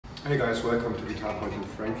Hey guys, welcome to Guitar Point in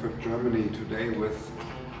Frankfurt, Germany. Today with,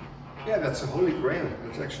 that's a holy grail.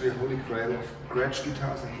 It's actually a holy grail of Gretsch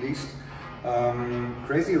guitars at least.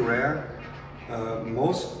 Crazy rare.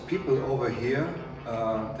 Most people over here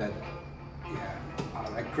that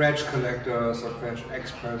are like Gretsch collectors or Gretsch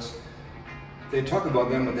experts, they talk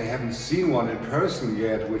about them, but they haven't seen one in person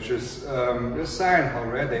yet, which is a sign how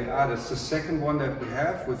rare they are. That's the second one that we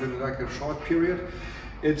have within like a short period.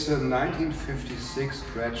 It's a 1956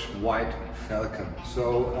 Gretsch White Falcon.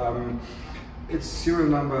 So it's serial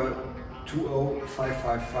number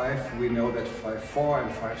 20555. We know that 54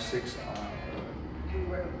 and 56 are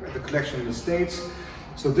the collection in the States.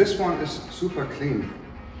 So this one is super clean.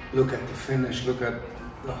 Look at the finish, look at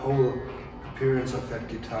the whole appearance of that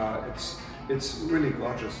guitar. It's really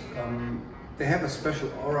gorgeous. They have a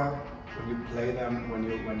special aura when you play them,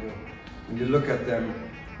 when you look at them.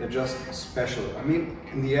 They're just special. I mean,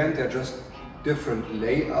 in the end, they're just different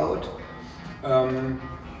layout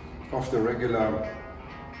of the regular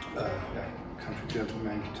country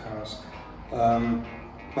gentleman guitars.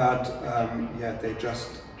 They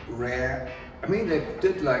just rare. I mean, they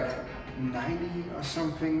did like 90 or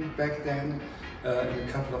something back then in a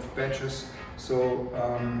couple of batches. So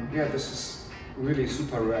this is really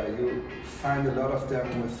super rare. You find a lot of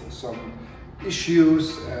them with some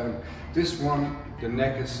issues. This one, the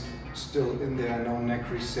neck is still in there, no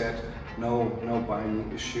neck reset, no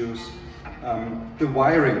binding issues. The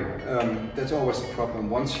wiring, that's always a problem.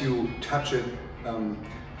 Once you touch it,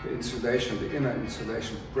 the insulation, the inner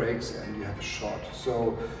insulation breaks and you have a short.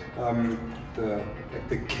 So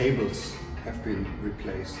the cables have been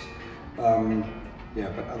replaced.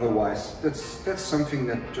 But otherwise, that's something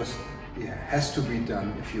that just has to be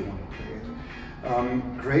done if you want to play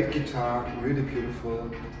it. Great guitar, really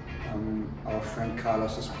beautiful. Our friend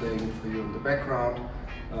Carlos is playing it for you in the background,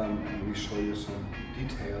 and we show you some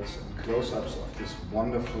details and close-ups of this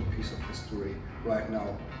wonderful piece of history right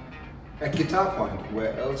now at Guitar Point.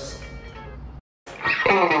 Where else?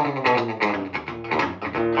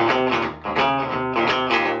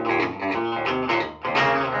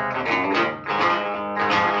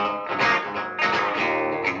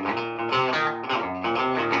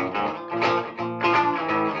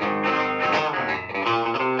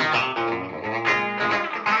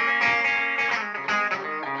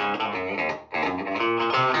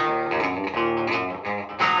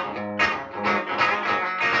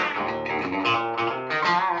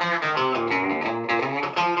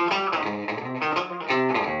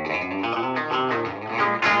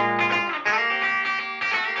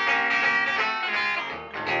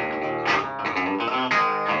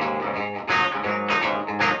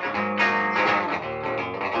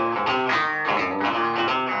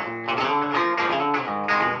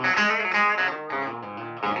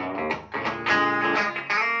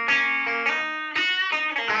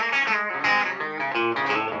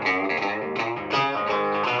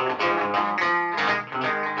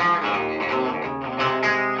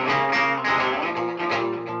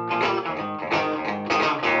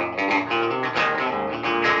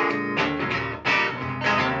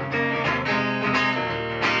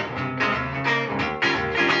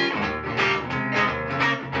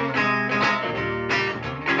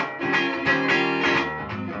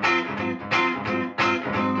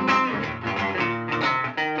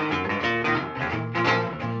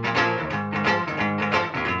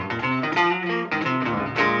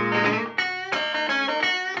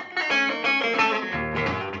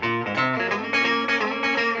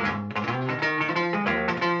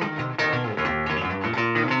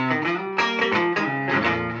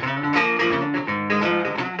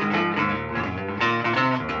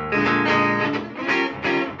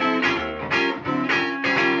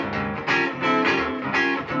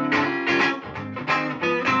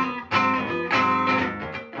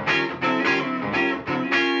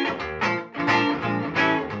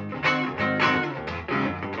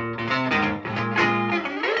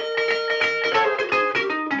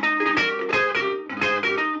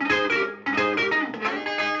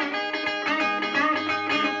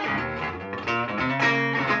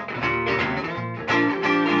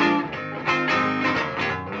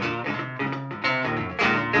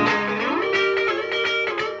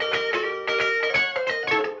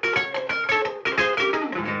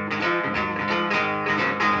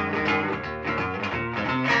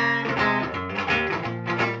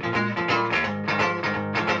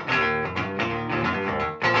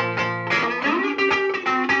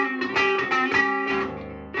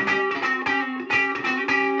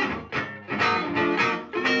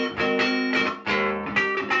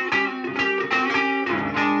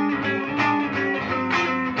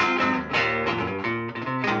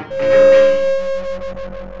 you.